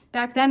 But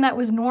back then that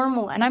was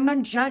normal. And I'm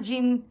not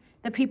judging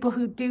the people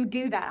who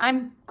do that.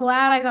 I'm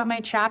glad I got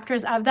my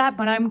chapters of that,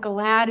 but I'm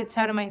glad it's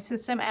out of my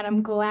system, and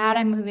I'm glad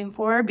I'm moving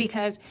forward,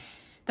 because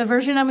the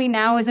version of me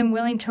now is I'm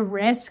willing to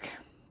risk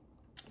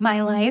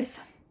my life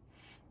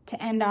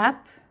to end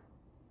up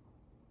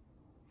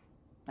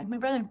like my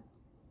brother.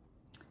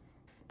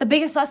 The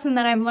biggest lesson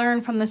that I've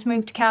learned from this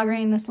move to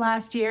Calgary in this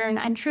last year, and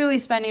I'm truly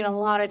spending a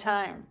lot of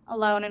time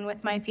alone and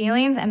with my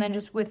feelings, and then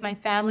just with my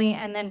family,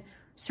 and then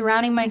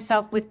surrounding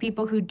myself with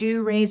people who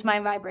do raise my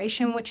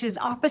vibration, which is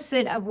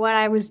opposite of what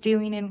I was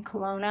doing in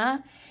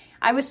Kelowna.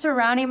 I was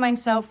surrounding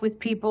myself with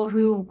people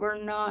who were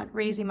not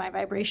raising my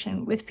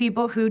vibration, with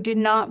people who did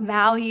not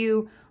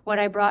value what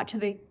I brought to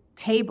the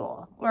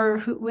table,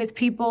 or with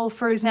people,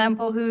 for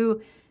example,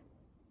 who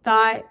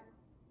thought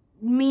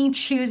me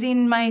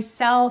choosing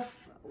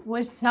myself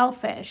was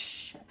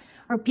selfish.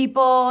 Or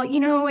people,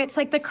 it's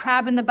like the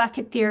crab in the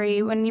bucket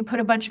theory. When you put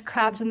a bunch of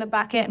crabs in the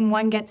bucket and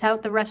one gets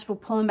out, the rest will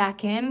pull them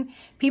back in.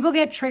 People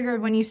get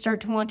triggered when you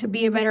start to want to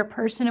be a better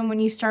person, and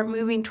when you start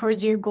moving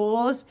towards your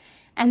goals,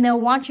 and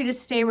they'll want you to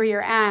stay where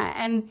you're at.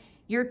 And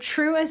your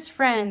truest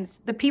friends,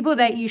 the people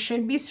that you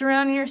should be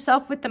surrounding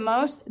yourself with the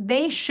most,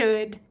 they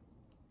should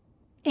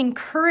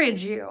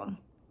encourage you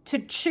to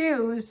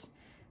choose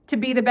to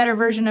be the better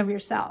version of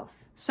yourself.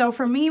 So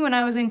for me, when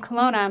I was in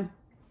Kelowna,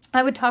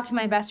 I would talk to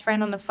my best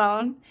friend on the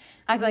phone.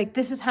 I'd be like,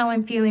 this is how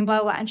I'm feeling,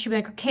 blah, blah. And she'd be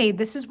like, okay,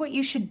 this is what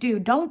you should do.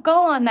 Don't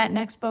go on that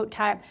next boat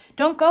type.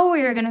 Don't go where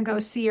you're going to go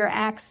see your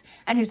ex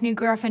and his new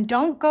girlfriend.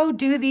 Don't go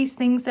do these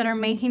things that are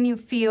making you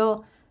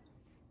feel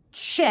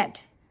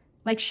shit,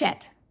 like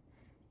shit.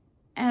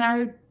 And I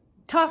would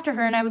talk to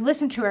her and I would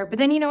listen to her. But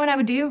then you know what I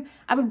would do?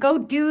 I would go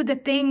do the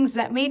things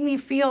that made me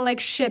feel like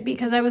shit,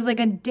 because I was like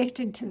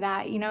addicted to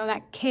that,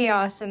 that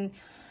chaos. And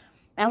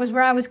that was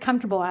where I was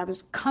comfortable. I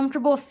was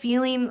comfortable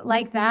feeling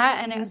like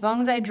that. And as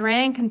long as I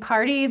drank and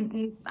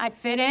partied, I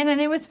fit in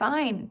and it was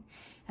fine.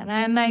 And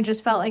then I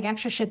just felt like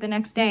extra shit the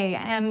next day.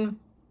 And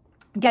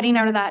getting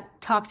out of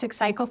that toxic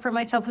cycle for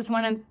myself was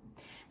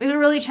it was a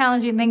really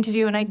challenging thing to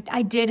do. And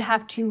I did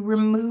have to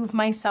remove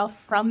myself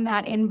from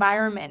that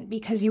environment,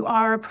 because you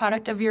are a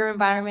product of your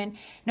environment,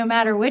 no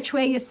matter which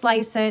way you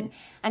slice it.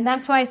 And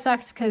that's why it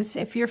sucks, because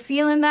if you're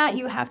feeling that,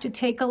 you have to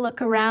take a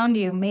look around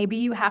you. Maybe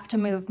you have to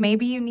move.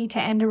 Maybe you need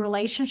to end a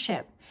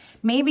relationship.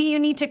 Maybe you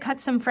need to cut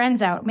some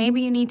friends out.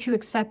 Maybe you need to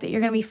accept that you're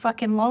going to be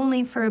fucking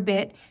lonely for a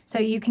bit, so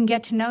you can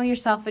get to know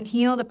yourself and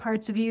heal the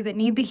parts of you that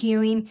need the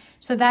healing,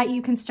 so that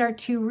you can start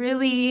to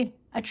really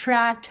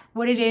attract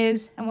what it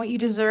is and what you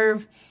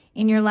deserve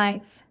in your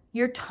life.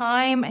 Your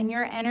time and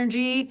your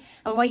energy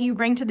and what you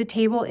bring to the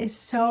table is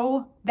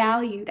so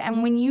valued.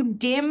 And when you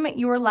dim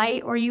your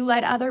light, or you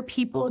let other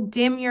people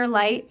dim your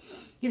light,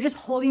 you're just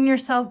holding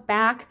yourself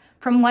back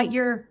from what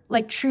you're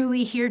like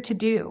truly here to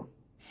do,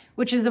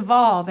 which is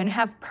evolve and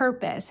have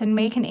purpose and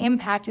make an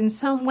impact in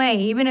some way,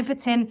 even if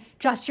it's in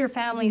just your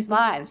family's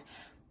lives.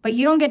 But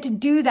you don't get to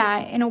do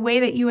that in a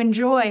way that you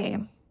enjoy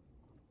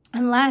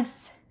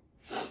unless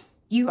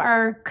you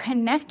are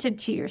connected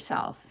to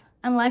yourself,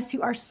 unless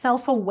you are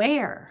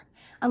self-aware,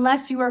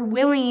 unless you are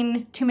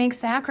willing to make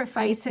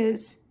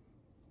sacrifices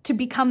to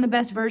become the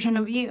best version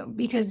of you,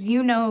 because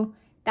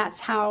that's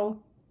how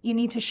you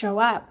need to show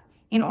up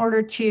in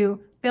order to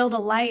build a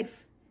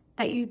life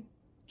that you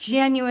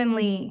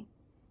genuinely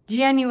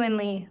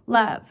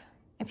love.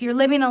 If you're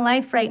living a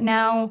life right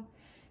now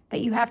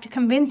that you have to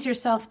convince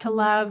yourself to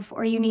love,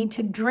 or you need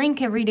to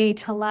drink every day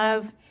to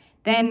love,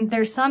 then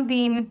there's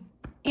something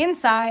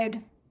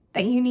inside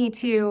that you need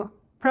to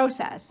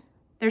process.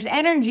 There's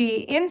energy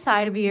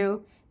inside of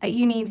you that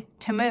you need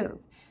to move.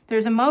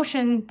 There's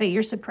emotion that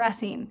you're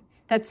suppressing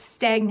that's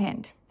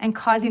stagnant and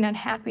causing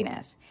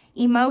unhappiness.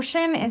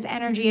 Emotion is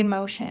energy in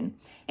motion.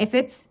 If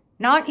it's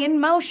not in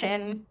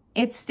motion,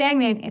 it's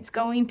stagnant. It's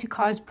going to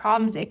cause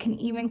problems. It can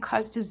even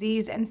cause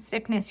disease and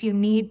sickness. You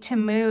need to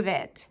move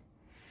it.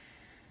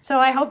 So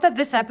I hope that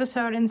this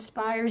episode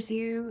inspires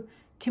you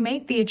to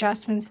make the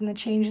adjustments and the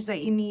changes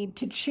that you need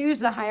to choose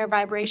the higher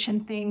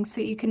vibration things,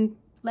 so you can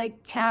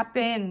tap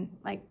in,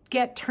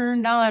 get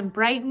turned on,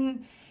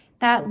 brighten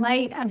that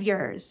light of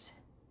yours.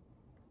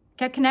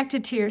 Get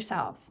connected to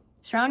yourself.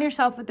 Surround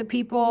yourself with the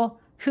people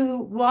who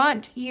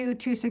want you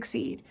to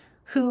succeed,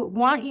 who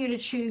want you to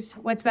choose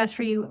what's best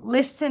for you.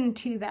 Listen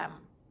to them.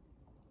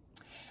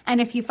 And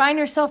if you find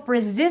yourself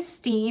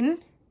resisting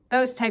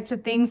those types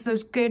of things,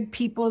 those good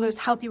people, those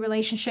healthy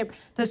relationships,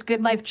 those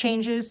good life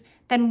changes,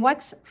 then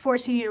what's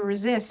forcing you to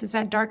resist? Is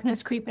that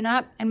darkness creeping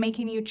up and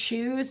making you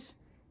choose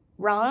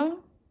wrong?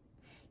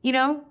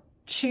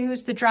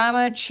 Choose the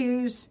drama,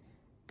 choose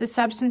the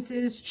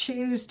substances,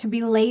 choose to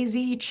be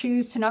lazy,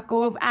 choose to not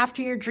go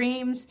after your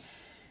dreams,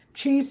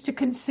 choose to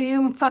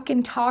consume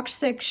fucking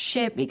toxic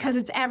shit because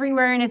it's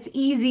everywhere and it's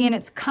easy and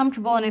it's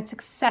comfortable and it's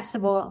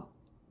accessible.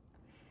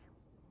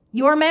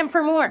 You're meant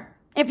for more.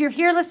 if you're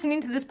here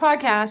listening to this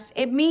podcast,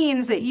 it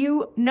means that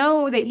you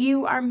know that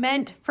you are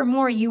meant for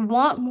more. You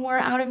want more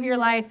out of your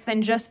life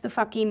than just the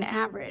fucking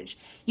average.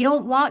 You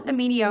don't want the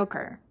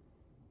mediocre.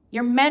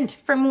 You're meant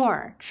for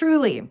more,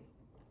 truly.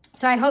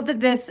 So I hope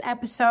that this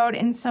episode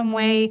in some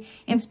way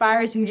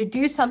inspires you to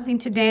do something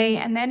today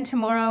and then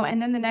tomorrow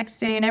and then the next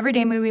day and every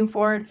day moving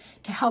forward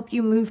to help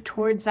you move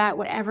towards that,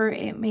 whatever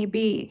it may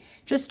be.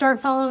 Just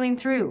start following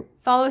through.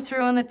 Follow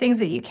through on the things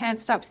that you can't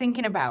stop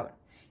thinking about.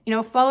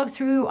 Follow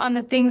through on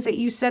the things that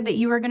you said that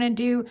you were going to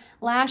do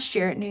last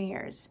year at New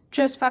Year's.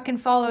 Just fucking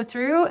follow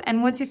through.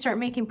 And once you start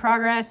making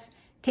progress,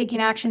 taking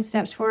action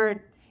steps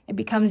forward, it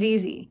becomes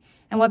easy.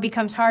 And what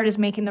becomes hard is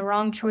making the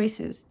wrong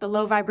choices, the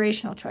low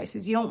vibrational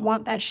choices. You don't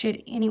want that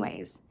shit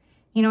anyways.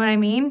 You know what I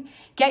mean?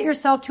 Get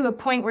yourself to a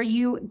point where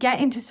you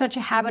get into such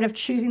a habit of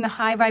choosing the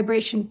high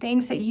vibration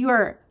things that you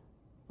are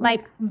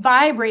like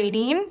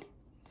vibrating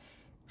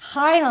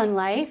high on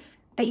life,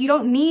 that you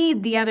don't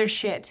need the other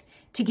shit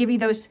to give you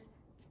those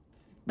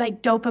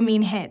like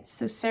dopamine hits,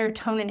 those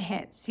serotonin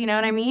hits. You know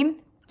what I mean?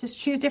 Just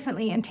choose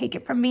differently and take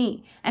it from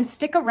me, and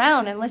stick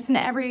around and listen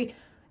to every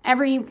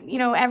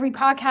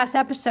podcast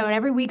episode,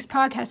 every week's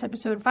podcast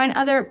episode. Find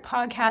other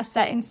podcasts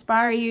that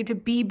inspire you to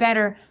be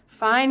better.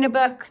 Find a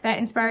book that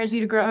inspires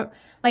you to grow.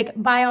 Like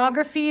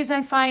biographies,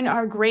 I find,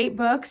 are great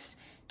books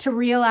to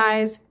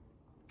realize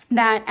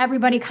that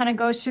everybody kind of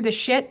goes through the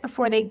shit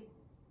before they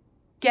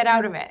get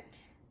out of it.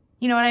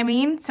 You know what I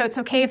mean? So it's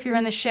okay if you're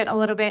in the shit a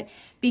little bit,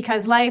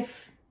 because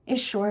life is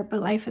short,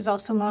 but life is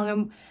also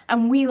long.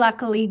 And we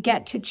luckily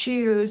get to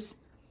choose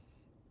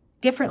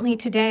differently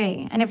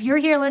today. And if you're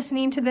here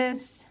listening to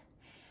this,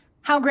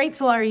 how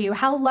grateful are you?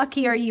 How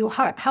lucky are you?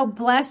 How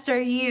blessed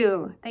are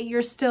you that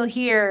you're still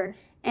here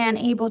and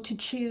able to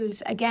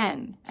choose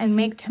again and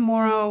make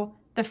tomorrow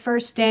the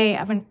first day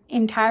of an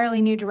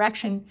entirely new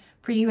direction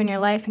for you in your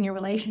life and your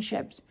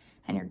relationships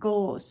and your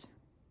goals?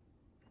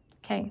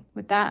 Okay,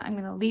 with that, I'm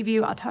going to leave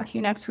you. I'll talk to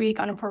you next week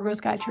on A Poor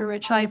Girl's Guide to a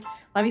Rich Life.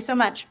 Love you so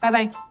much.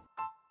 Bye-bye.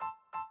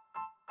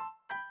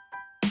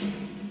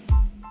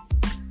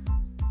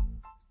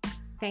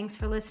 Thanks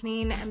for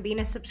listening and being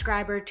a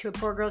subscriber to A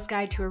Poor Girl's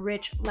Guide to a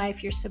Rich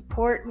Life. Your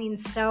support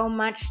means so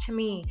much to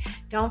me.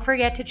 Don't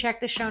forget to check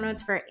the show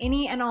notes for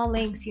any and all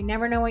links. You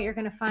never know what you're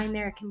going to find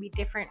there. It can be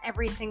different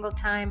every single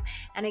time.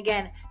 And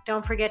again,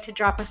 don't forget to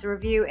drop us a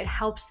review. It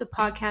helps the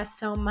podcast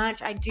so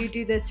much. I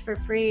do this for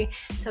free,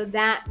 so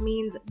that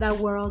means the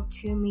world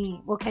to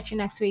me. We'll catch you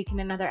next week in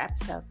another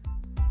episode.